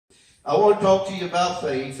I want to talk to you about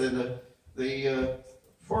faith, and the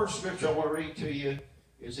first scripture I want to read to you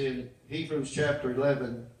is in Hebrews chapter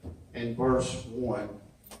 11 and verse 1.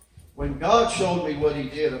 When God showed me what he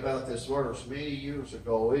did about this verse many years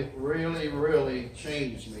ago, it really, really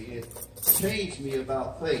changed me. It changed me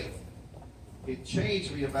about faith. It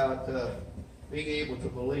changed me about being able to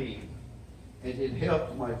believe. And it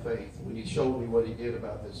helped my faith when he showed me what he did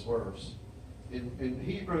about this verse. In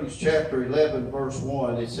Hebrews chapter 11, verse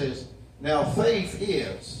 1, it says, now faith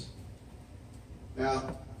is.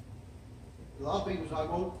 Now, a lot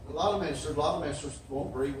of ministers won't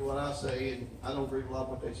agree with what I say, and I don't agree with a lot of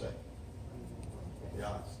what they say. To be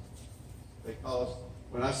honest. Because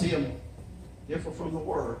when I see them differ from the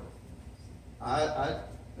Word,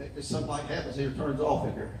 there's something like happens here, turns off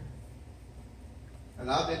in here. And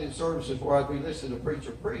I've been in services where I'd be listening to a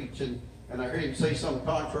preacher preach, and I hear him say something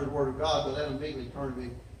contrary to the Word of God, but that immediately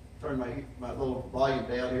turn my little volume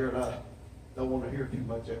down here, and I don't want to hear too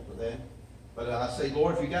much after that. But I say,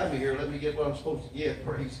 Lord, if you got me here, let me get what I'm supposed to get.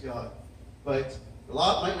 Praise God. But a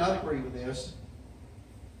lot might not agree with this.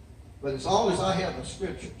 But as long as I have the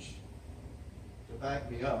scriptures to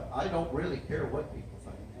back me up, I don't really care what people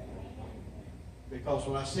think. Because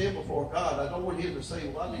when I stand before God, I don't want him to say,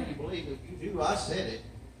 well, why did you believe it? You knew I said it.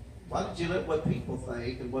 Why did you let what people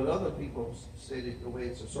think and what other people said it the way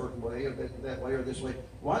it's a certain way or that way or this way?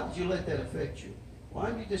 Why did you let that affect you? Why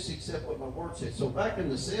didn't you just accept what my word said? So back in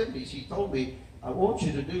the 70s, he told me, I want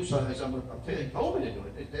you to do something. I'm telling you, he told me to do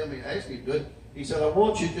it. He didn't tell me, ask me to do it. He said, I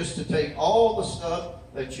want you just to take all the stuff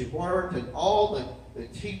that you've learned and all the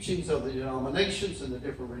teachings of the denominations and the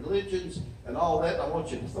different religions and all that. I want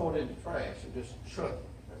you to throw it in the trash and just chuck it.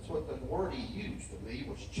 That's what the word he used to me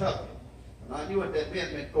was chuck it. And I knew what that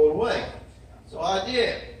meant go away. So I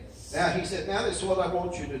did. Now he said, now this is what I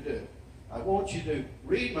want you to do. I want you to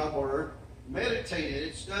read my word, meditate in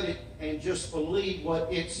it, study it, and just believe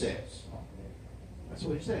what it says. That's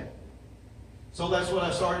what he said. So that's what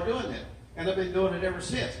I started doing then. And I've been doing it ever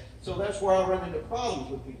since. So that's where I run into problems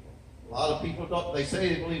with people. A lot of people don't, they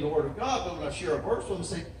say they believe the word of God, but when I share a verse with them,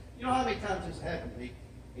 they say, you know how many times this happened to me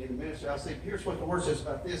in the ministry? I say, here's what the word says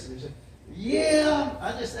about this. And they say, yeah,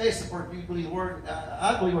 I just asked the word, do you believe the word?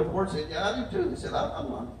 I believe what the word said. Yeah, I do too. They said,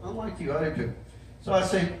 I'm like you, I do too. So I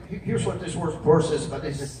say, here's what this verse says about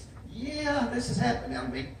this. They say, yeah, this has happened now to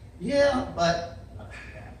me. Yeah, but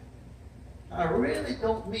I really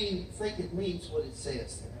don't think it means what it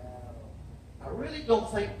says there. I really don't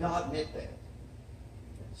think God meant that.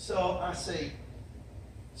 So I say,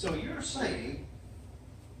 so you're saying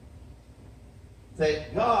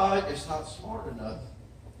that God is not smart enough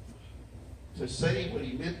to say what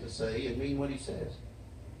he meant to say and mean what he says.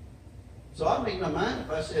 So I made my mind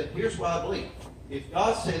if I said, here's what I believe. If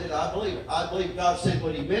God said it, I believe it. I believe God said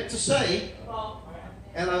what he meant to say,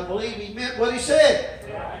 and I believe he meant what he said.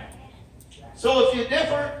 So if you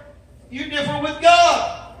differ with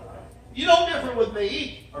God. You don't differ with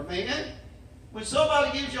me or man. When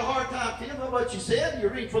somebody gives you a hard time telling them what you said, you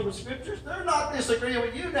read from the scriptures, they're not disagreeing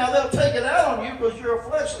with you. Now they'll take it out on you because you're a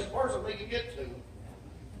fleshly person they can get to.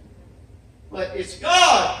 But it's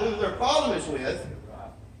God who their problem is with,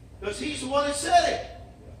 because he's the one that said it.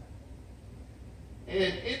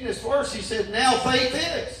 And in this verse he said, now faith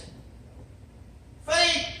is.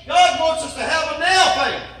 Faith, God wants us to have a now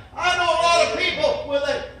faith. I know a lot of people with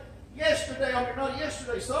a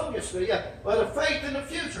some yesterday, yeah, but a faith in the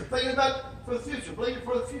future, thinking about for the future, believing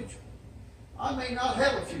for the future. I may not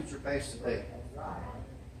have a future past today.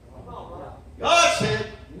 God said,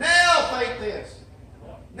 now faith is.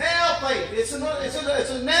 Now faith. It's a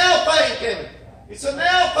now faith, Kevin. It's a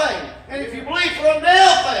now faith. And if you believe for a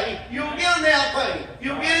now faith, you'll get a now faith.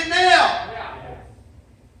 You'll get it now.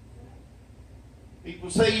 People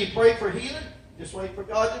say you pray for healing, just wait for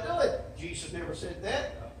God to do it. Jesus never said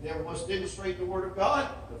that. Never was demonstrating the Word of God,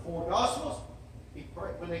 the four Gospels. He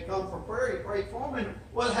prayed, when they come for prayer, he prayed for them, and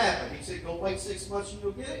what happened? He said, go wait 6 months and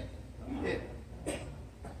you'll get it. You didn't.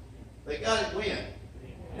 They got it when?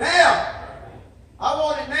 Now! I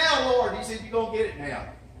want it now, Lord. He said, you're going to get it now.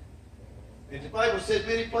 And the Bible said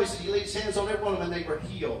many places he laid his hands on every one of them and they were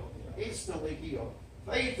healed. Instantly healed.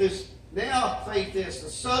 Faith is the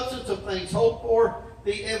substance of things hoped for,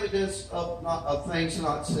 the evidence of things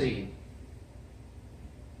not seen.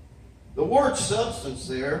 The word substance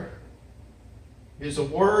there is a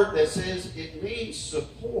word that says it means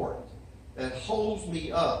support, that holds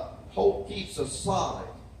me up, keeps us solid.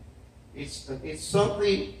 It's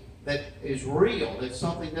something that is real. It's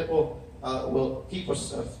something that will keep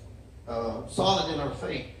us solid in our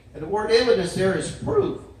faith. And the word evidence there is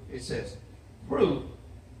proof. It says proof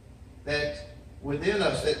that within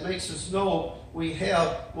us that makes us know we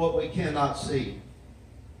have what we cannot see.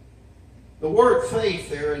 The word faith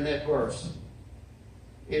there in that verse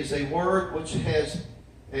is a word which has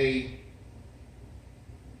a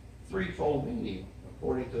threefold meaning,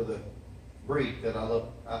 according to the Greek that I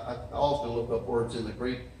look. I often look up words in the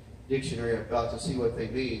Greek dictionary I've got to see what they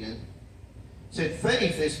mean. And it said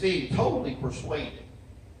faith is being totally persuaded.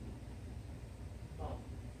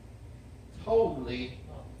 Totally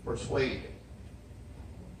persuaded.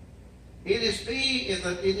 It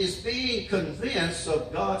is being convinced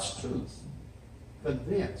of God's truth.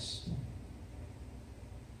 Convinced.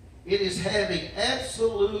 It is having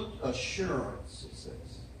absolute assurance, it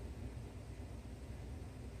says.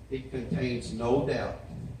 It contains no doubt.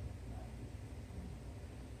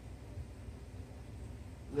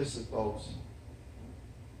 Listen, folks.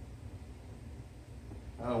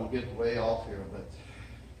 I don't want to get way off here, but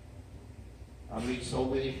I meet so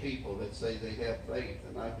many people that say they have faith,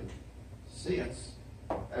 and I can sense,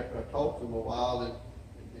 after I talk to them a while and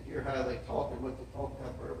hear how they talk and what they talk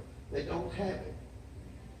about forever, they don't have it.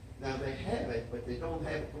 Now, they have it, but they don't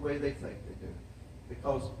have it the way they think they do.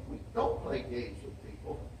 Because we don't play games with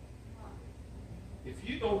people. If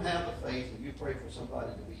you don't have the faith and you pray for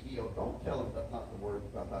somebody to be healed, don't tell them not to worry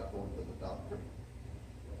about going to the doctor.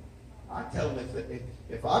 I tell them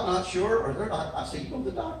if I'm not sure or they're not, I say, you go to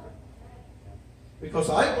the doctor. Because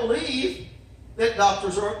I believe that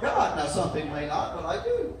doctors are of God. Now, some people may not, but I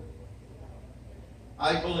do.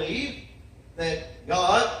 I believe that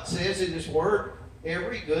God says in His Word,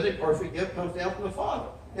 every good and perfect gift comes down from the Father.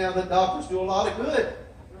 Now, the doctors do a lot of good.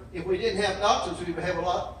 If we didn't have doctors, we would have a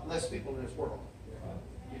lot less people in this world.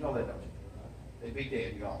 You know that, don't you? They'd be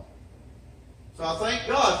dead, y'all. So I thank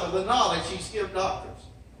God for the knowledge He's given doctors.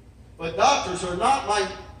 But doctors are not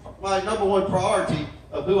my number one priority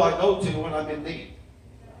of who I go to when I'm in need.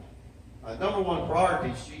 My number one priority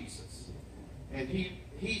is Jesus. And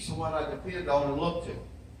He's the one I depend on and look to.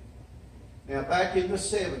 Now, back in the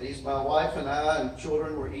 70s, my wife and I and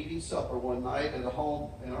children were eating supper one night in our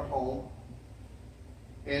home.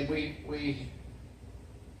 And we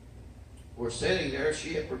were sitting there.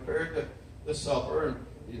 She had prepared the supper.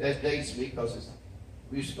 And that dates me because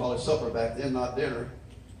we used to call it supper back then, not dinner.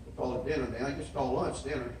 We call it dinner now. I just call lunch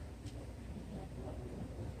dinner.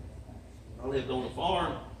 I lived on a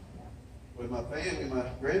farm with my family, my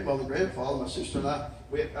grandmother, grandfather, my sister, and I.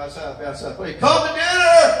 We had outside playing, come to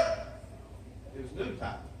dinner! It was noon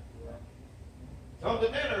time. Come to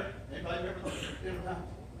dinner. Anybody remember dinner time?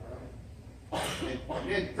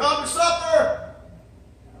 And come to supper.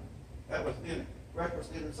 That was dinner.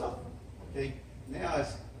 Breakfast, dinner, supper. Okay. Now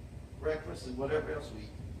it's breakfast and whatever else we eat.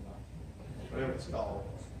 Whatever it's called.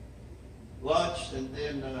 Lunch and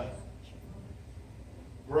then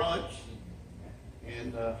brunch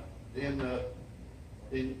and then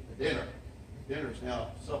dinner. Dinner's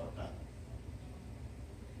now supper time.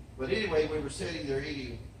 But anyway, we were sitting there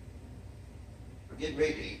eating, getting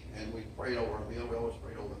ready to eat, and we prayed over our meal. We always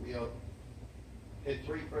prayed over the meal. Had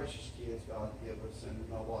 3 precious kids God gave us, and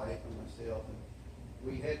my wife and myself. And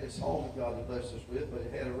we had this home that God had blessed us with, but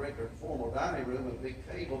it had a regular formal dining room and a big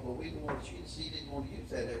table, but she didn't want to use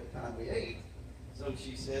that every time we ate. So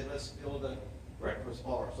she said, let's build a breakfast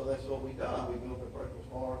bar. So that's what we done. We built a breakfast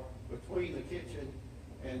bar between the kitchen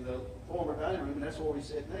and the former dining room, and that's where we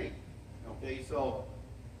sat and ate. Okay, so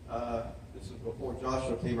this is before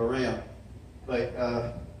Joshua came around. But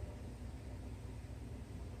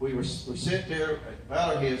we sit there,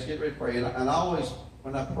 bow our heads, get ready to pray. And I always,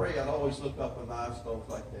 when I pray, I'd always look up with my eyes closed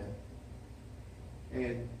like that.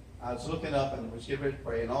 And I was looking up and was getting ready to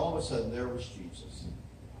pray, and all of a sudden there was Jesus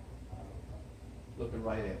looking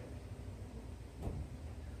right at me.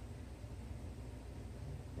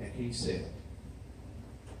 And He said,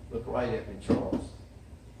 look right at me, Charles.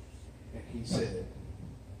 And He said,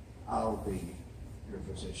 I'll be your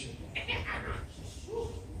physician.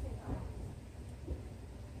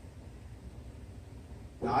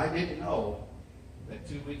 Now, I didn't know that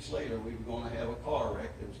 2 weeks later we were going to have a car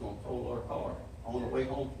wreck that was going to total our car on the way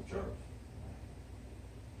home from church.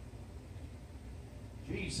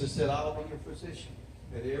 Jesus said, I'll be your physician.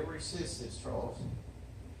 And ever since this, Charles,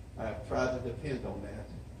 I've tried to depend on that.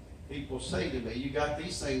 People say to me, you got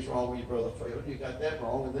these things wrong with you, Brother Traylor. You got that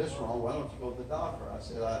wrong and this wrong. Why don't you go to the doctor? I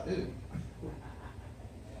said, I do.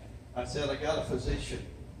 I said, I got a physician.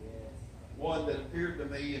 One that appeared to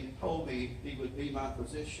me and told me he would be my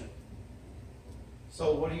physician.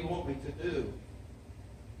 So what do you want me to do?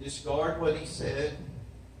 Discard what he said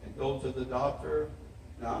and go to the doctor?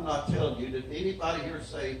 Now, I'm not telling you. Did anybody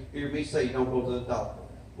hear me say don't go to the doctor?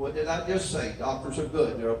 What did I just say? Doctors are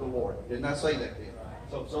good. They're of the Lord. Didn't I say that then?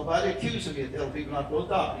 So if somebody accuses me of telling people not to go to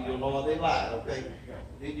the doctor, you'll know why they lied, okay?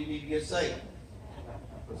 Then you need to get saved.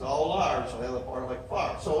 Because all liars will have a part like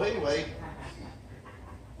fire. So anyway,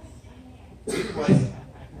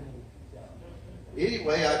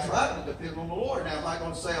 I tried to depend on the Lord. Now, am I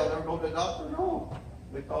going to say I'll never go to the doctor? No.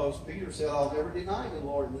 Because Peter said, I'll never deny the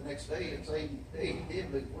Lord. And the next day, the same day, he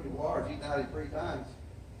did, but 24 hours, he denied it 3 times.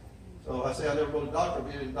 So I say I'll never go to the doctor.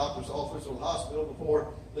 I'll be in the doctor's office or the hospital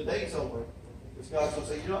before the day's over. This guy's going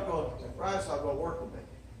to say, you're not going to, Christ's not going to work with me.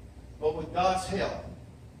 But with God's help,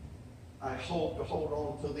 I hope to hold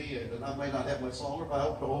on to the end. And I may not have much longer, but I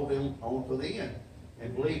hope to hold him on to the end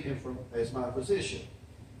and believe him as my physician.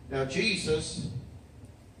 Now, Jesus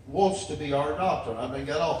wants to be our doctor. I may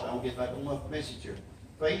get off. I'll get back on my message here.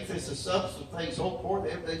 Faith is the substance of things hoped for,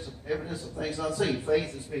 the evidence of things not seen.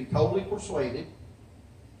 Faith is being totally persuaded.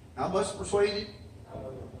 How much persuaded?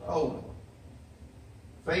 Totally.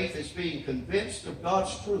 Faith is being convinced of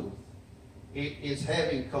God's truth. It is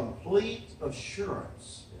having complete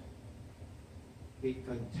assurance. It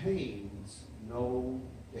contains no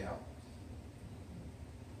doubt.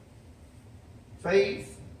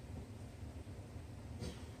 Faith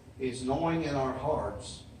is knowing in our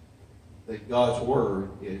hearts that God's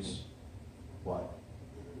word is what?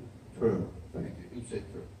 True. Thank you. Who said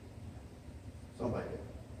true? Somebody did.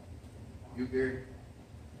 You, Gary?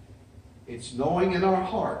 It's knowing in our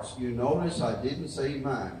hearts. You notice I didn't say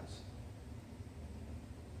minds.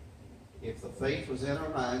 If the faith was in our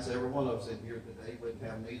minds, every one of us in here today wouldn't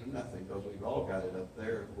have need of nothing, because we've all got it up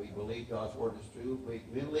there. We believe God's word is true. We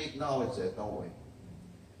mentally acknowledge that, don't we?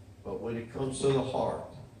 But when it comes to the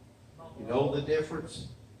heart, you know the difference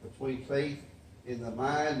between faith in the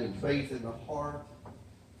mind and faith in the heart?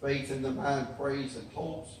 Faith in the mind prays and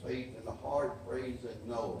hopes. Faith in the heart prays and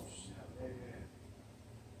knows.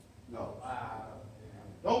 No.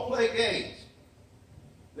 Don't play games.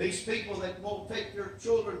 These people that won't take their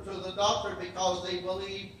children to the doctor because they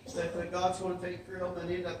believe that God's going to take care of them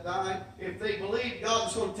and end up dying. If they believe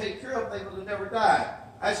God's going to take care of them, they would have never died.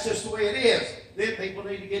 That's just the way it is. Then people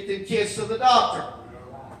need to get them kids to the doctor.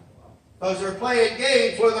 Because they're playing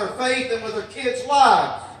games with their faith and with their kids'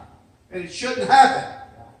 lives. And it shouldn't happen.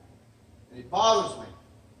 And it bothers me.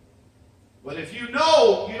 But if you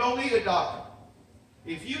know, you don't need a doctor.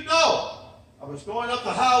 If you know, I was going up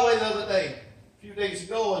the highway the other day, a few days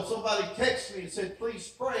ago, and somebody texted me and said, please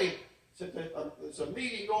pray. Said that there's a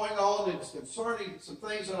meeting going on, and it's concerning some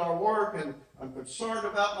things in our work, and I'm concerned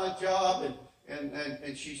about my job,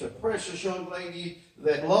 and she's a precious young lady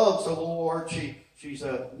that loves the Lord. She's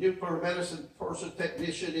a nuclear medicine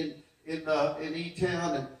technician in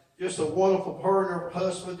E-Town, and just a wonderful, her and her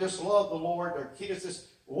husband just love the Lord. Their kids, this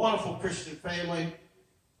wonderful Christian family.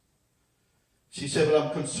 She said, but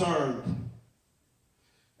I'm concerned.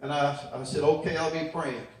 And I said, okay, I'll be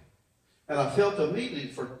praying. And I felt immediately,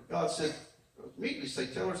 for God said, immediately say,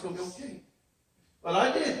 tell her it's going to be okay. But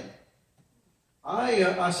I didn't.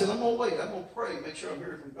 I said, I'm going to wait. I'm going to pray, make sure I'm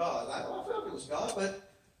hearing from God. I felt it was God. But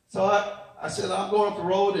so I said, I'm going up the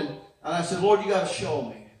road, and I said, Lord, you got to show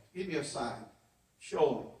me. Give me a sign.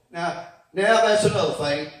 Show me. Now that's another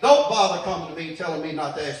thing. Don't bother coming to me and telling me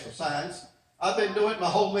not to ask for signs. I've been doing my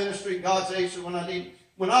whole ministry. God's answered when I need.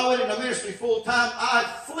 When I went into ministry full time, I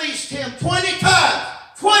fleeced him 20 times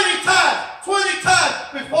before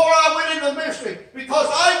I went into the ministry, because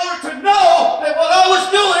I wanted to know that what I was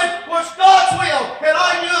doing was God's will. And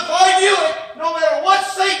I knew if I knew it, no matter what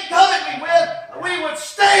Satan covered me with, we would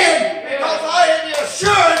stand, because I had the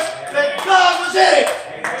assurance that God was in it.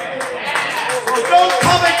 So don't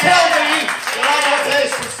come and tell me that I want to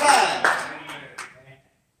ask for signs.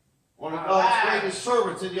 One of God's greatest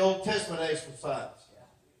servants in the Old Testament asked for signs.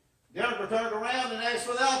 Jennifer turned around and asked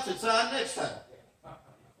for the opposite sign next time.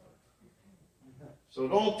 So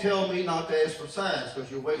don't tell me not to ask for signs, because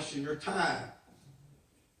you're wasting your time.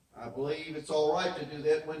 I believe it's all right to do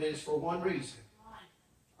that when it is for one reason.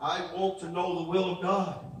 I want to know the will of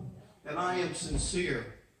God, and I am sincere.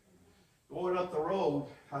 Going up the road,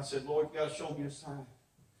 I said, Lord, you got to show me a sign.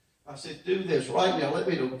 I said, do this right now. Let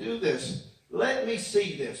me know. Do this. Let me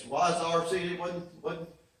see this. Why is RC? It wasn't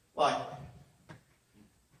like it.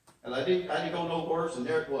 And I didn't go no worse, and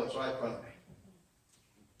there it was right in front of me.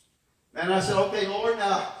 And I said, okay, Lord,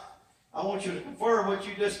 now I want you to confirm what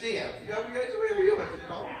you just did.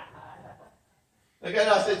 Again,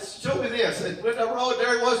 I said, show me this. And with the road,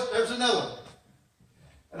 there it was, there's another one.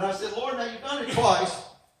 And I said, Lord, now you've done it twice,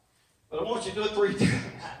 but I want you to do it 3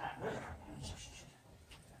 times.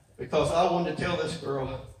 Because I wanted to tell this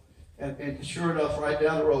girl, and sure enough, right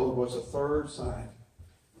down the road was a third sign.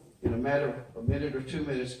 In a matter of a minute or 2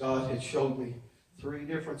 minutes, God had showed me 3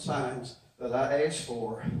 different signs that I asked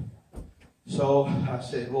for. So I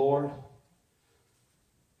said, Lord,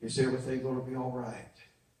 is everything going to be all right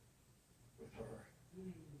with her?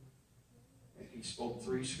 And he spoke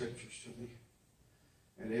 3 scriptures to me.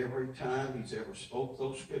 And every time he's ever spoke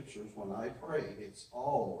those scriptures, when I prayed, it's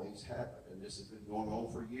always happened. And this has been going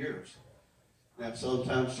on for years. Now,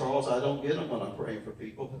 sometimes, Charles, I don't get them when I'm praying for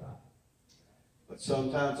people. But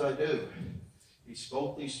sometimes I do. He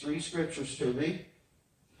spoke these 3 scriptures to me,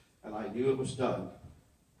 and I knew it was done.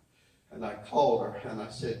 And I called her, and I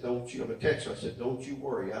said, don't you, I text her, I said, don't you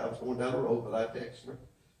worry. I was going down the road, but I texted her.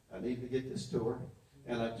 I need to get this to her.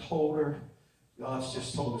 And I told her, God's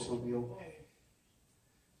just told me it's going to be okay.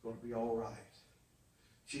 It's going to be all right.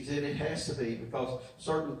 She said, it has to be, because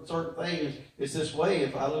certain things is this way.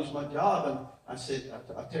 If I lose my job, and I said,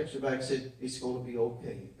 I texted her back and said, it's going to be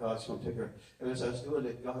okay. God's going to take her. And as I was doing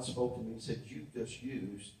it, God spoke to me and said, you just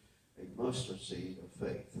used a mustard seed of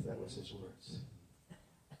faith. That was his words.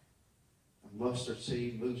 A mustard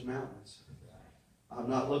seed moves mountains. I'm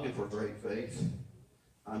not looking for great faith.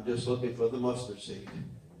 I'm just looking for the mustard seed.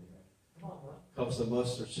 Because the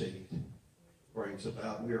mustard seed brings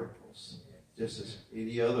about miracles, just as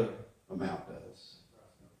any other amount does.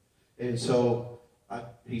 And so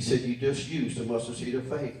he said, you just used a mustard seed of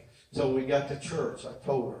faith. So when we got to church, I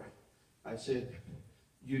told her, I said,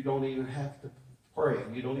 you don't even have to pray.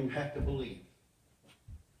 You don't even have to believe.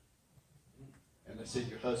 And I said,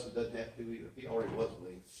 your husband doesn't have to either. He already was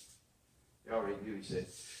believing. He already knew, he said.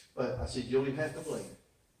 But I said, you don't even have to believe.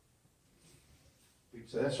 He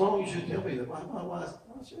said, that's wrong. You should tell me that. Why?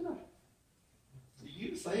 I said, no. Do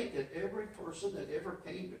you think that every person that ever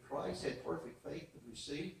came to Christ had perfect faith to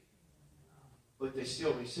receive? But they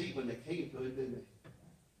still received when they came to it, didn't they?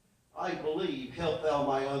 I believe, help thou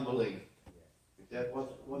my unbelief. Is that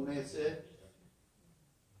what one man said?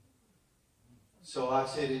 So I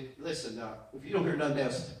said, listen now, if you don't hear nothing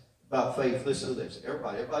else about faith, listen to this.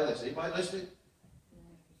 Everybody listen. Anybody listening?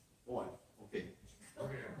 One. Okay.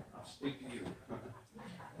 I'll speak to you.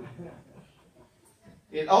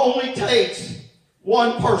 It only takes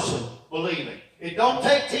one person believing. It don't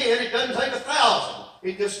take 10. It doesn't take 1,000.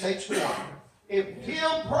 It just takes one. If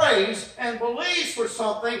Tim prays and believes for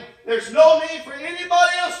something, there's no need for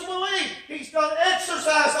anybody else to believe. He's going to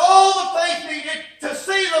exercise all the faith needed to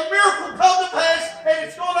see the miracle come to pass, and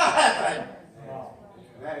it's going to happen.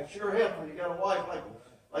 Now, it sure helps when you got a wife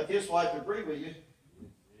like his wife agree with you.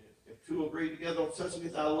 If 2 agree together on such a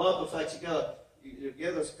thing, I love the fact you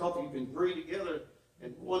together as a couple, you can agree together,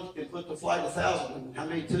 and one can put to flight 1,000. And how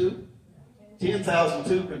many 2? 10,000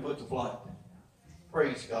 2 can put to flight.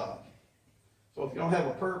 Praise God. So if you don't have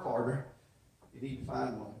a prayer partner, you need to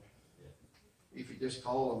find one. If you just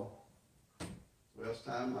call them, well, it's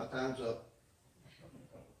time, my time's up.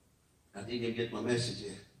 I didn't even get my message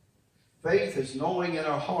yet. Faith is knowing in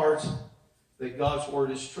our hearts that God's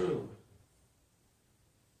word is true.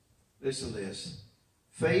 Listen to this.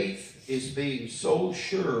 Faith is being so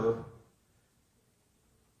sure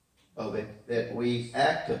of it that we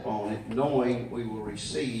act upon it knowing we will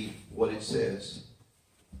receive what it says.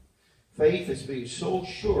 Faith is being so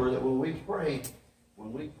sure that when we pray,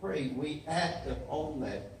 we act upon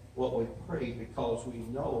that, what we pray, because we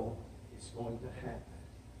know it's going to happen.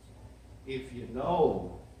 If you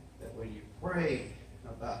know that when you pray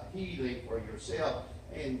about healing for yourself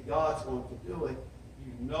and God's going to do it,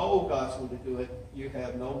 you know God's going to do it, you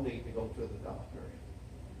have no need to go to the doctor.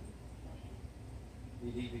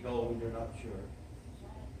 You need to go when you're not sure.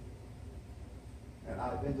 And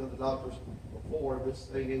I've been to the doctors before this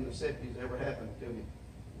thing in the 70s ever happened to me.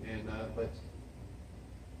 And but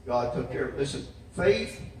God took care of it. Listen,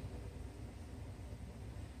 faith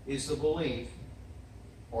is the belief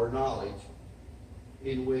or knowledge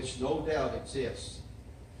in which no doubt exists.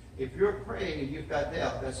 If you're praying and you've got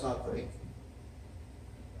doubt, that's not faith.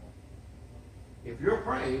 If you're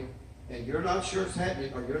praying and you're not sure it's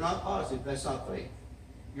happening or you're not positive, that's not faith.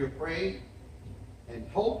 You're praying and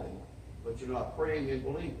hoping, but you're not praying and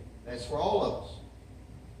believing. That's for all of us.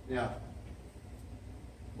 Now,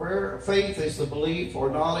 faith is the belief or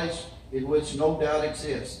knowledge in which no doubt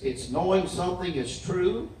exists. It's knowing something is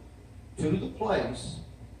true to the place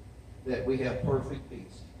that we have perfect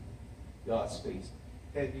peace. God's peace.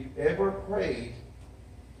 Have you ever prayed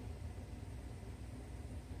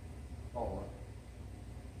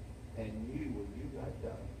and knew when you got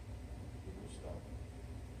done, it was done?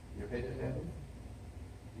 You're headed to heaven?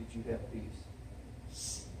 Did you have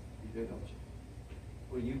peace? You do, don't you?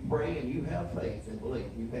 When you pray and you have faith and believe,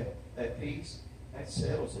 you have that peace, that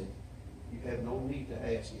settles it. You have no need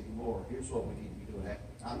to ask anymore. Here's what we need to be doing.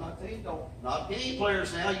 I'm not saying not game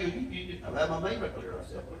players now. You have my name clear. I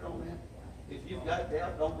said clear on that. If you've got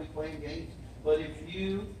doubt, don't be playing games. But if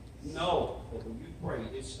you know that when you pray,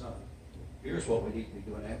 it's done, here's what we need to be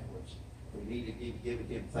doing afterwards. We need to be giving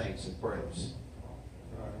Him thanks and praise.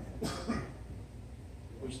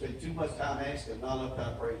 We spend too much time asking, not enough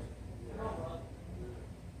time praising.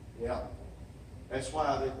 Yeah. That's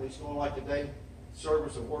why it's going like today,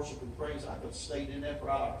 service of worship and praise, I could stay in there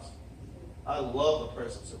for hours. I love the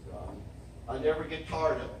presence of God. I never get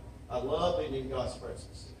tired of it. I love being in God's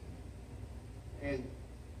presence. And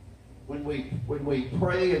when we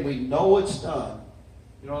pray and we know it's done,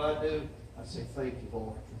 you know what I do? I say, thank you,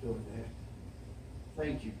 Lord, for doing that.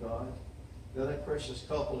 Thank you, God. Now that precious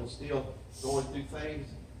couple is still going through things,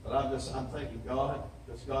 but I'm thanking God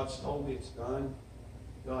because God's told me it's done.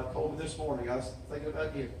 God told me this morning, I was thinking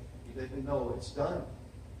about you. He let me know it's done.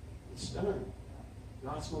 It's done.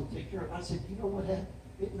 God's going to take care of it. I said, you know what happened?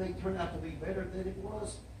 It may turn out to be better than it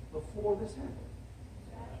was before this happened.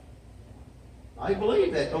 I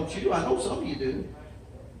believe that, don't you? I know some of you do.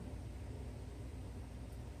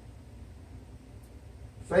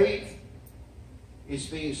 Faith is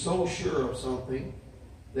being so sure of something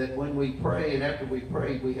that when we pray and after we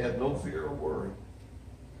pray, we have no fear or worry.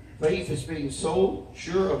 Faith is being so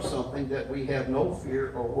sure of something that we have no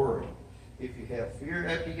fear or worry. If you have fear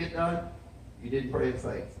after you get done, you didn't pray in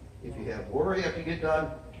faith. If you have worry after you get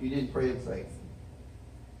done, you didn't pray in faith.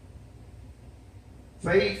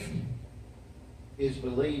 Faith is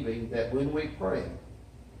believing that when we pray,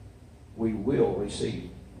 we will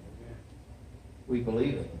receive. We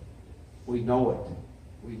believe it. We know it.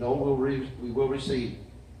 We know we will receive.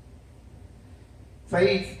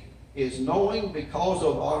 Faith is knowing because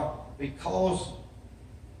of our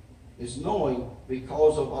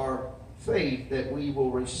faith that we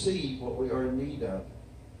will receive what we are in need of.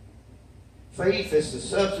 Faith is the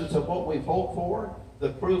substance of what we've hoped for, the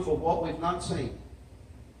proof of what we've not seen.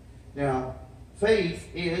 Now, faith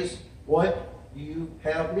is what you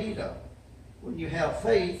have need of. When you have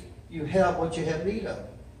faith, you have what you have need of.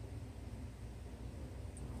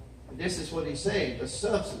 And this is what he's saying, the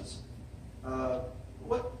substance.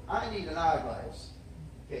 What I need an eyeglass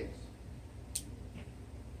case.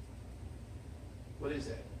 What is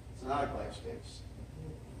that? It's an eyeglass case.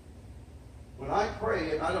 When I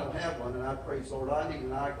pray and I don't have one, and I praise, Lord, I need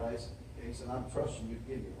an eyeglass case, and I'm trusting you to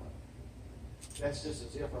give me one. That's just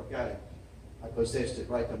as if I've got it. I possessed it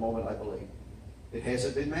right the moment I believe. It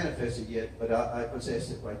hasn't been manifested yet, but I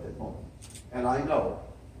possessed it right that moment. And I know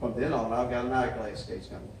from then on I've got an eyeglass case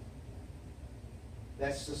coming.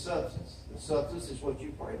 That's the substance. The substance is what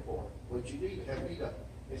you pray for, what you need to have need of.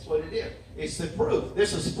 It's what it is. It's the proof.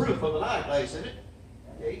 This is proof of an eyeglass, isn't it?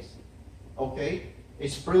 Case. Okay.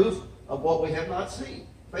 It's proof of what we have not seen.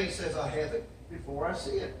 Faith says, I have it before I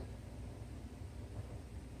see it.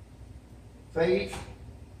 Faith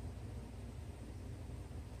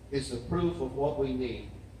is the proof of what we need.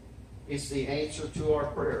 It's the answer to our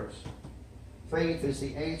prayers. Faith is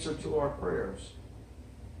the answer to our prayers.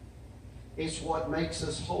 It's what makes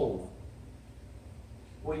us whole.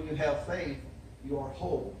 When you have faith, you are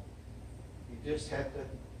whole. You just have to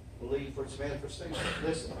believe for its manifestation.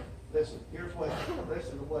 Listen. Here's what.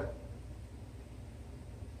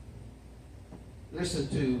 Listen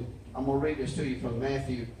to. I'm going to read this to you from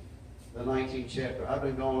Matthew, the 19th chapter. I've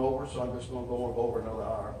been going over, so I'm just going to go over another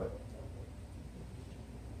hour, but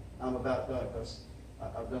I'm about done because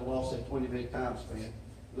I've been lost in 20 big times, man.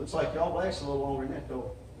 Looks like y'all last a little longer than that,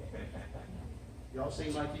 though. Y'all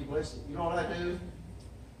seem like you've listened. You know what I do?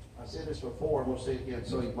 I said this before, I'm going to say it again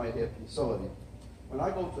so you might have some of you. When I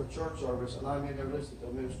go to a church service and I'm in there listening to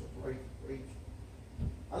a minister preach,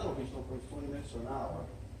 I don't know if he's going to preach 20 minutes or an hour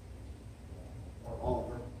or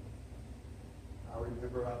longer. I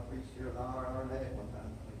remember I preached here an hour and a half one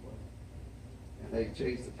time. And they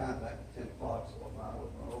changed the time back to 10 o'clock, so I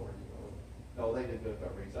wouldn't run over and go. No, they didn't do it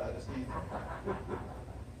that reason. I just teased it.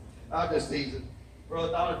 I'm just teasing.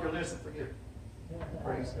 Brother Don, if you're listening, forgive me.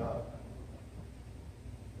 Praise God.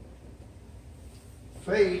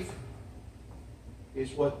 Faith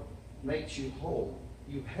is what makes you whole.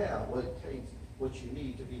 You have what it takes, what you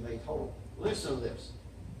need to be made whole. Listen to this.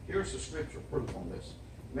 Here's the scripture proof on this.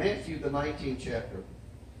 Matthew the 19th chapter,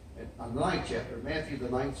 Matthew the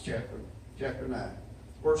 9th chapter, chapter 9,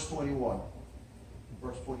 verse 21.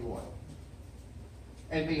 Verse 21.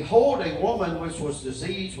 And behold, a woman which was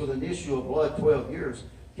diseased with an issue of blood 12 years,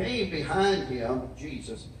 came behind him,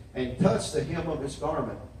 Jesus, and touched the hem of his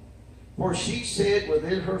garment. For she said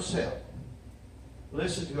within herself,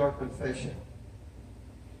 listen to our confession,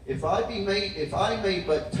 if I may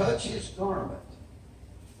but touch his garment,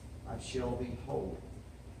 I shall be whole.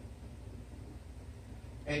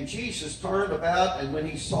 And Jesus turned about, and when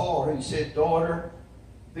he saw her, he said, "Daughter,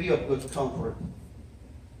 be of good comfort.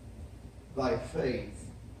 Thy faith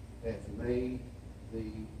hath made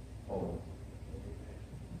thee whole."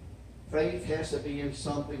 Faith has to be in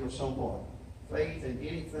something or someone. Faith in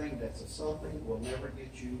anything that's a something will never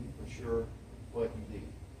get you for sure what you need.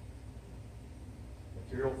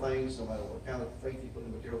 Material things, no matter what kind of faith you put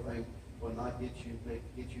in material things, will not get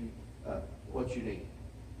you what you need.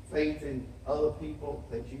 Faith in other people,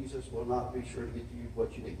 that Jesus will not be sure to get you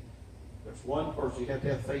what you need. There's one person you have to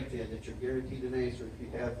have faith in that you're guaranteed an answer if you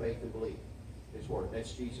have faith and believe His word.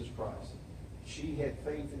 That's Jesus Christ. She had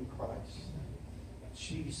faith in Christ.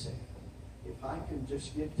 She said, if I can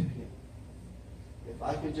just get to Him, if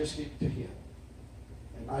I could just get to Him,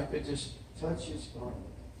 and I could just touch His garment,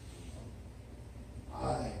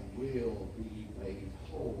 I will be made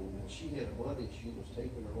whole. Now, she had money. She was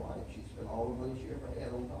taking her life. She spent all the money she ever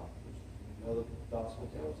had on doctors. Another gospel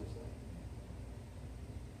tells us that.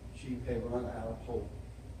 She had run out of hope.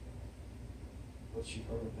 But she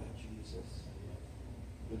heard about Jesus,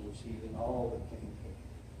 who was healing all that came to her.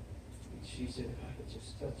 And she said, if I could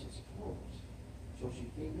just touch His clothes. So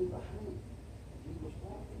she came in behind him. He was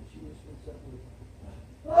walking. She was something.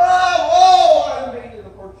 Oh, I made it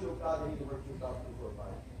the virtue of God, and He the virtue of God for her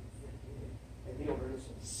body. And healed her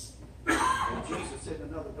innocence. And Jesus said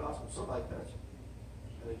in another gospel, somebody touch him.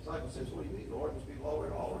 And the disciple says, what do you mean? The Lord must be all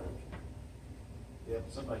around you. Yeah,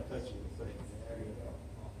 but somebody touched him with faith. There you go.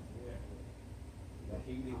 The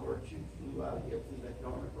healing virtue flew out of him through that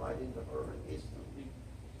garment right into her, and instantly,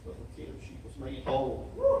 for the kid, she was made whole.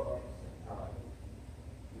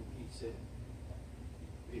 And He said,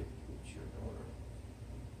 be with your daughter.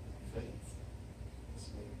 Faith has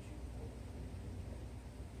made you whole.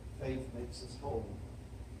 Faith makes us whole.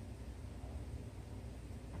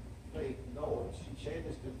 Faith knows. She shared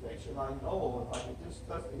this conviction. I know if I can just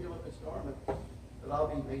touch the heel of His garment, that I'll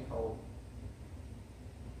be made whole.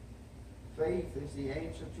 Faith is the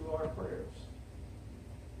answer to our prayers.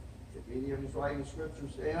 If any of His writing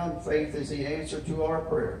scriptures down, faith is the answer to our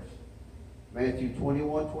prayers. Matthew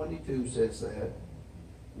 21:22 says that.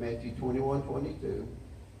 Matthew 21:22.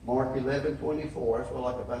 Mark 11:24. That's what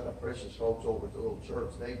I like about the precious folks over at the little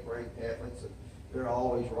church. They bring Catholics, and they're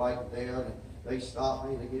always writing down, and they stop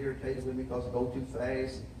me and they get irritated with me because I go too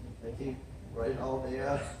fast. They keep writing all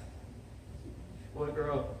down. One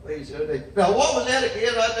girl, please, now what was that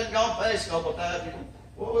again? I've been gone fast a couple times.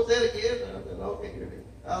 What was that again? I said, okay, here it is.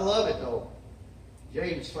 I love it though.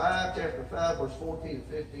 James 5, chapter 5, verse 14 and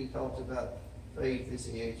 15 talks about faith is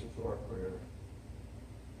the answer to our prayer.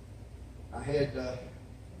 I had,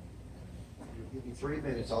 give me 3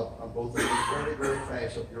 minutes. I'll go through this very, very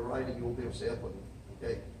fast. So if you're writing, you won't be able to stay up with me.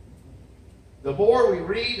 Okay. The more we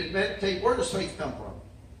read and meditate, where does faith come from?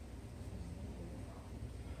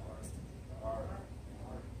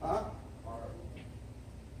 Huh?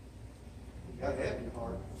 You got to have it in your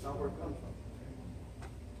heart. It's not where it comes from.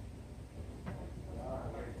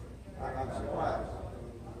 I'm surprised.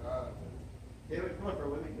 David, come up here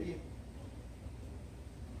with me.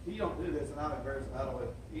 He don't do this, and I'm embarrassed about it.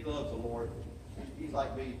 He loves the Lord. He's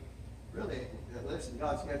like me. Really, listen,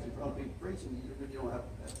 God's got you in front of people preaching.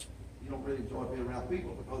 You don't really enjoy being around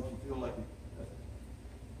people because you feel like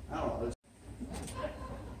I don't know.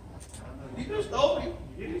 You just told me.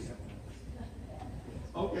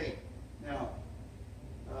 Okay, now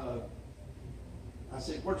I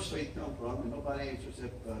said, where does faith come from? And nobody answers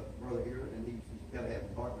except brother here, and he's got to have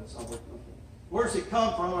the heart, but somewhere it comes from. Where does it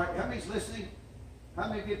come from? All right, how many's listening? How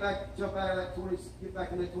many jump out of that 20, get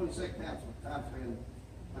back in that 20-second time span,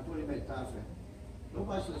 not 20-minute time span?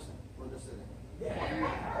 Nobody's listening. What does it say?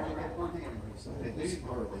 Yeah. Only got one hand raised. So they do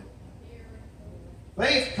part of that.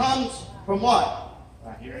 Faith comes from what?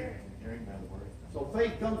 By hearing by the word of God. So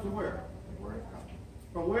faith comes from where? The word of God.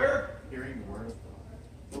 From where? Hearing the word of God.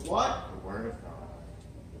 From what? The word of God.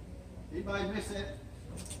 Anybody miss that?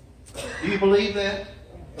 Do you believe that?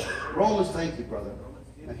 Romans, thank you, brother.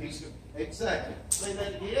 Exactly. Say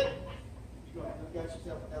that again. You got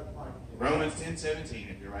yourself out of mind. Romans 10:17,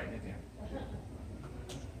 if you're writing it down.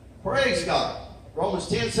 Praise God. Romans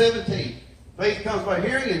 10:17. Faith comes by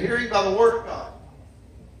hearing, and hearing by the word of God.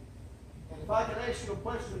 And if I could ask you a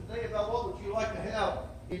question today about what would you like to have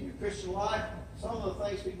in your Christian life, some of the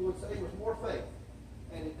things people would say was more faith.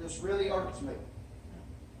 And it just really irks me.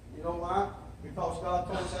 You know why? Because God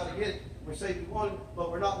told us how to get it. We say we want it,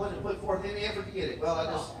 but we're not willing to put forth any effort to get it. Well,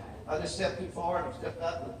 I just stepped too far and I've stepped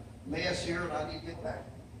out in the mess here, and I need to get back.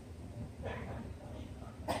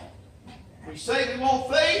 We say we want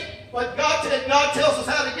faith, but God tells us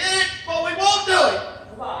how to get it, but we won't do it.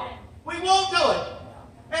 We won't do it.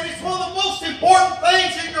 And it's one of the most important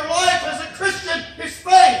things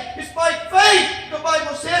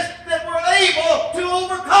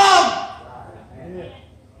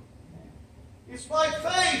It's by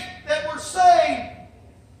faith that we're saved.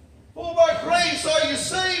 For by grace are you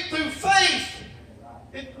saved through faith.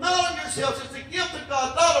 It's not of yourselves. It's a gift of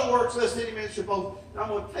God, not of works, lest any man should boast. Now I'm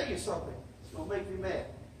going to tell you something. It's going to make you mad.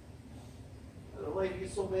 The lady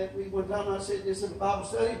gets so mad at me one time I said this in the Bible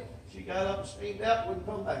study. She got up and screamed out and wouldn't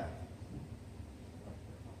come back.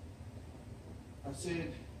 I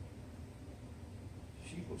said,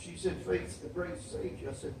 she said, faith, grace saves you.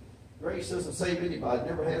 I said, grace doesn't save anybody.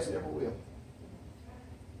 Never has, never will.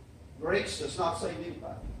 Grace does not save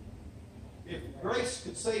anybody. If grace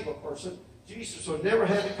could save a person, Jesus would never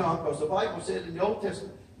have to come, because the Bible said in the Old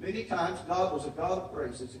Testament many times God was a God of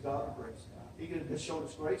grace. It's a God of grace. He could have just shown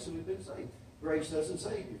us grace and we've been saved. Grace doesn't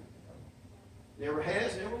save you. Never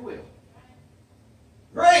has, never will.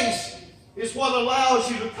 Grace is what allows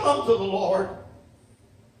you to come to the Lord.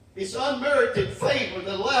 It's unmerited favor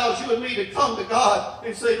that allows you and me to come to God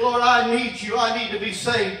and say, Lord, I need you. I need to be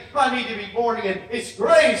saved. I need to be born again. It's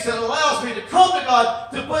grace that allows me to come to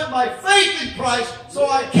God to put my faith in Christ so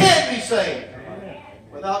I can be saved.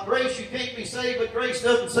 Without grace, you can't be saved, but grace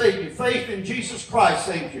doesn't save you. Faith in Jesus Christ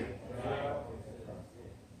saves you.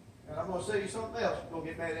 And I'm going to say you something else. You're going to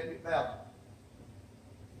get mad at me about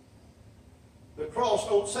it. The cross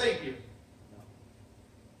don't save you.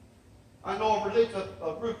 I know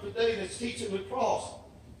a group today that's teaching the cross.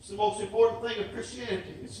 It's the most important thing of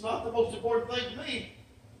Christianity. It's not the most important thing to me.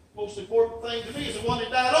 The most important thing to me is the one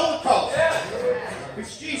that died on the cross.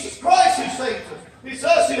 It's Jesus Christ who saves us. It's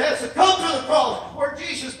us who has to come to the cross where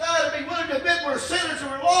Jesus died and be willing to admit we're sinners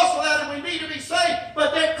and we're lost without Him. We need to be saved.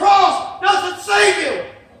 But that cross doesn't save you.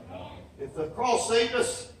 If the cross saved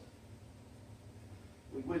us,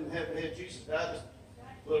 we wouldn't have had Jesus die. Just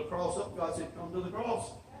put a cross up. God said, come to the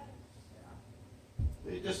cross.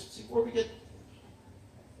 We just see where we get.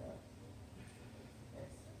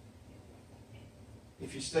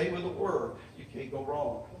 If you stay with the Word, you can't go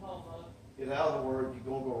wrong. Get out of the Word, you're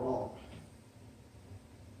going to go wrong.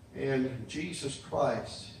 And Jesus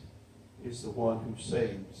Christ is the one who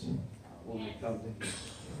saves when we come to Him.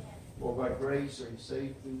 For by grace are you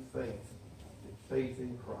saved through faith. And faith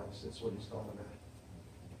in Christ. That's what He's talking about.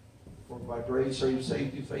 For by grace are you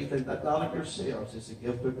saved through faith, and not of yourselves. It's a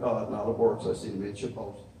gift of God, not of works, lest any man should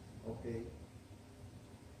boast. Okay.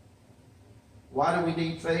 Why do we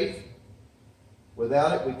need faith?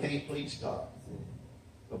 Without it, we can't please God.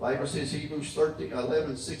 The Bible says, Hebrews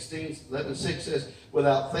 11:6 says,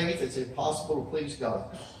 without faith, it's impossible to please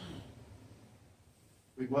God.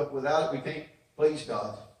 Without it, we can't please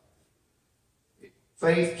God.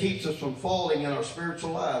 Faith keeps us from falling in our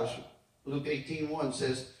spiritual lives. Luke 18:1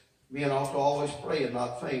 says, men ought to always pray and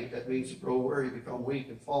not faint. That means to grow weary, become weak,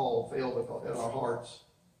 and fail in our hearts.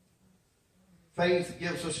 Faith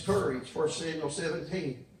gives us courage. 1 Samuel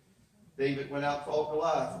 17. David went out and fought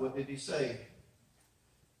Goliath. What did he say?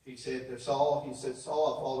 He said to Saul,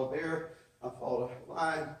 Saul, I fought a bear, I fought a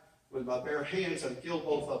lion. With my bare hands, I killed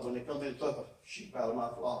both of them when they come in and took a sheep out of my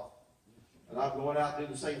flock. And I'm going out and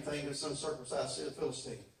do the same thing to some uncircumcised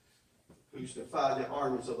Philistine who's defied the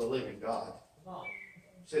armies of the living God.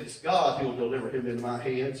 Said it's God who will deliver him into my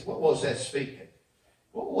hands. What was that speaking?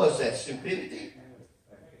 What was that? Stupidity?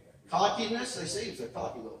 Cockiness? They say he's a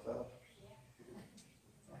cocky little fellow.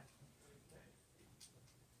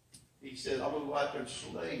 He said, I'm going to go out there and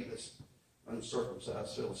slay this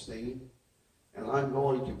uncircumcised Philistine, and I'm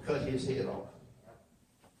going to cut his head off.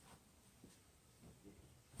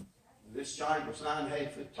 This giant was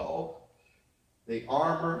 9.5 feet tall. The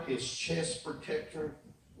armor, his chest protector,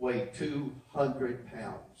 weighed 200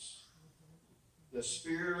 pounds. The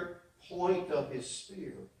spear point of his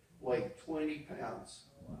spear weighed 20 pounds.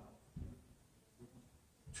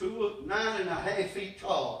 9.5 feet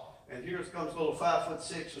tall. And here comes a little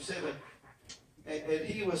 5'6" or 7. And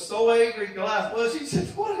he was so angry, Goliath was, he said,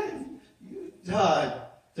 what have you done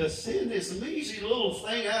to send this lazy little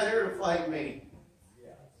thing out here to fight me?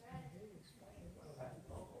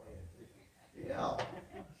 Yeah.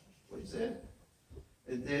 What he said?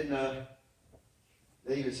 And then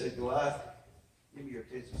David said, Goliath, give me your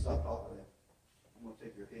attention. Stop talking to that. I'm going to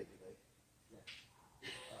take your head today.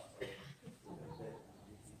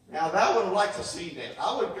 Now, I would have liked to see that.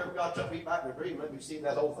 I would have God took me back in a dream and let me see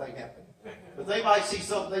that whole thing happen. But they might see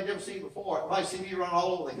something they've never seen before. They might see me run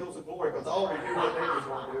all over the hills of glory because I already knew what David's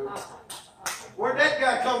going to do. Where'd that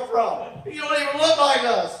guy come from? He don't even look like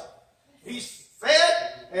us. He's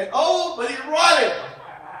fat and old, but he's running.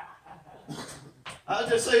 I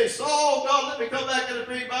just say, Saul, God, let me come back in the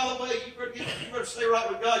dream. By the way, you better stay right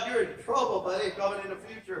with God. You're in trouble, buddy, coming in the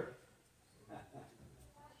future.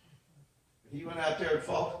 He went out there and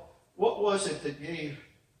fought. What was it that gave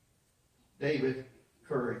David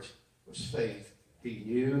courage? was faith. He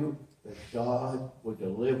knew that God would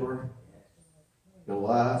deliver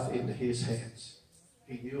Goliath into his hands.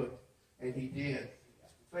 He knew it, and he did.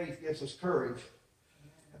 Faith gives us courage.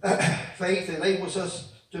 Faith enables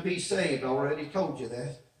us to be saved. I already told you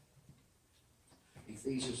that.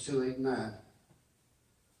 Ephesians 2:8-9.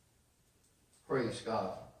 Praise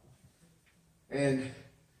God. And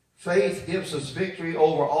faith gives us victory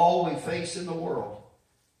over all we face in the world.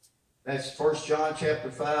 That's 1 John chapter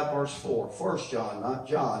 5, verse 4. 1 John, not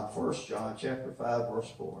John. 1 John chapter 5, verse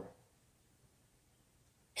 4.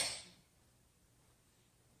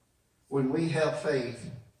 When we have faith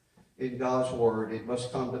in God's word, it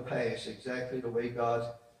must come to pass exactly the way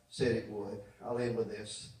God said it would. I'll end with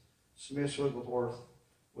this. Smith Wigglesworth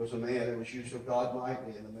was a man that was used of God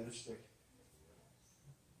mightily in the ministry.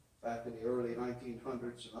 Back in the early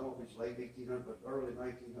 1900s, I don't know if it's late 1800s, but early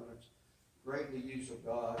 1900s, greatly used of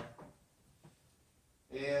God.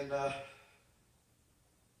 And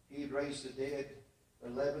he had raised the dead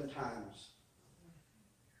 11 times.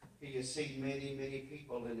 He has seen many, many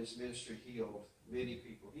people in his ministry healed. Many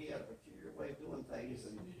people. He had a peculiar way of doing things.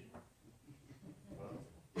 And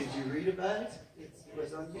did you read about it? It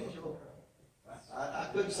was unusual. I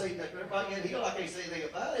couldn't say that everybody got healed. I can't say anything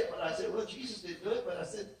about it, but I said, well, Jesus didn't do it, but I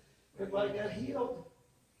said, everybody got healed.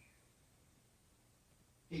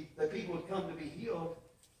 The people would come to be healed,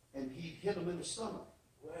 and he'd hit them in the stomach.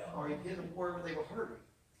 Or he'd hit them wherever they were hurting,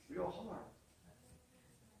 real hard.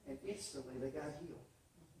 And instantly they got healed.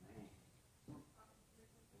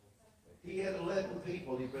 He had 11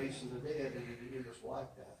 people he raised from the dead, and he just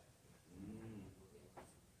wiped out.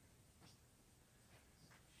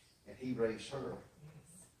 And he raised her.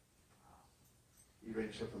 He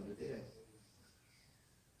raised her from the dead.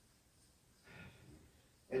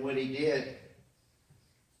 And when he did,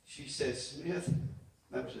 she said, Smith,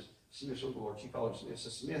 that was Smith's Lord. She called him Smith.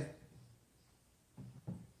 Said, Smith,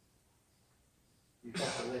 you've got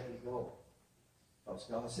to let me go. Because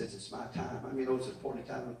God says it's my time. I mean, it's an important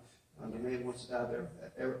time when a man wants to die there.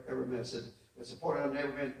 Every man said, it's important when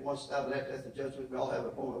every man wants to die, but after the judgment, we all have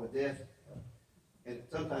a moment of death. And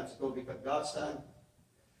sometimes it's going to be God's time.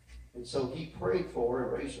 And so he prayed for her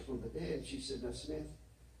and raised her from the dead. And she said, now, Smith,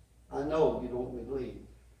 I know you don't want me to leave,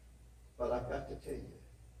 but I've got to tell you,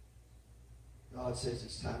 God says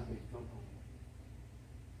it's time for you to come home.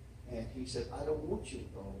 And he said, I don't want you to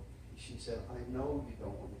go. She said, I know you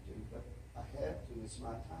don't want me to, but I have to. It's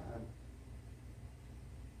my time.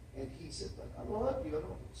 And he said, but I love you.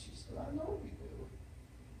 She said, I know you do.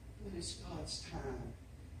 But it's God's time.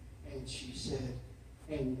 And she said,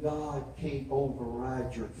 and God can't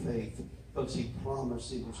override your faith because he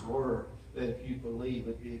promised in his word that if you believe,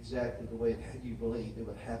 it'd be exactly the way that you believed it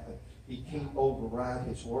would happen. He can't override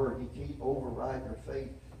his word. He can't override your faith.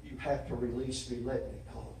 You have to release me, let me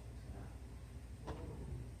go.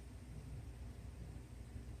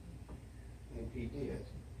 And he did.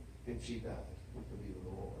 And she died. Went to be with the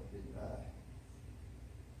Lord. Didn't die.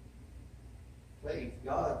 Faith,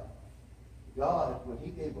 God, when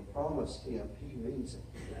he gave a promise to him, he means it.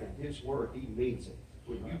 In his word, he means it.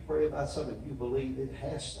 When you pray about something, you believe it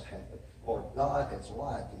has to happen. Or God has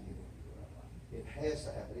lied to you. It has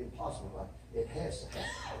to happen. Impossible lie. It has to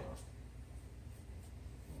happen.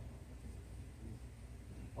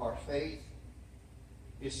 Our faith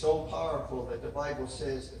is so powerful that the Bible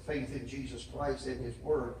says that faith in Jesus Christ and his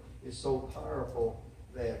word is so powerful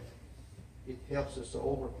that it helps us to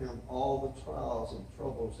overcome all the trials and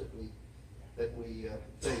troubles that we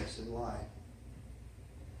face in life.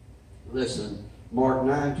 Listen, Mark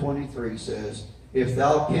 9:23 says, if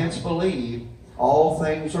thou canst believe, all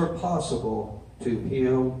things are possible to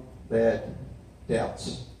him that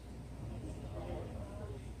doubts.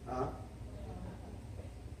 Huh?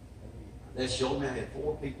 That young man had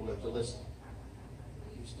 4 people that were listening.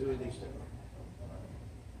 He's doing these things.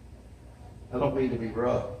 I don't mean to be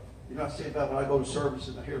rough. You know, I say about when I go to service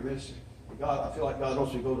and I hear ministry. God, I feel like God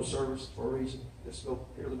wants me to go to service for a reason. Just go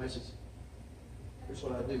hear the message. Here's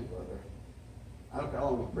what I do, brother. I don't care how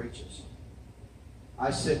long he preaches. I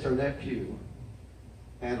sit there in that pew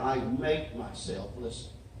and I make myself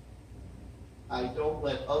listen. I don't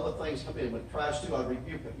let other things come in. When it tries to, I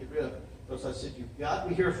rebuke it, get rid of it. Because I said, you've got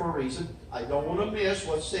me here for a reason. I don't want to miss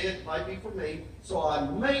what's said. It might be for me. So I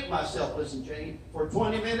make myself listen, Jane, for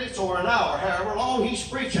 20 minutes or an hour, however long he's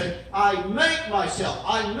preaching. I make myself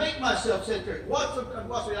sit there.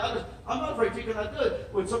 I'm not afraid to because I do it.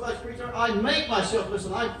 When somebody's preaching, I make myself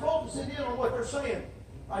listen. I'm focusing in on what they're saying.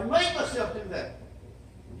 I make myself do that.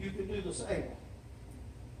 You can do the same.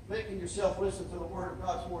 Making yourself listen to the Word of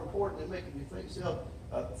God is more important than making you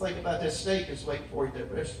think about that steak that's waiting for you at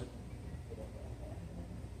that restaurant.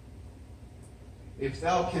 If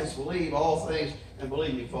thou canst believe all things, and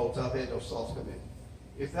believe me, folks, I've had those thoughts come in.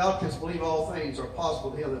 If thou canst believe all things are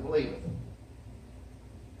possible to him that believeth.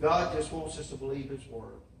 God just wants us to believe his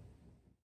word.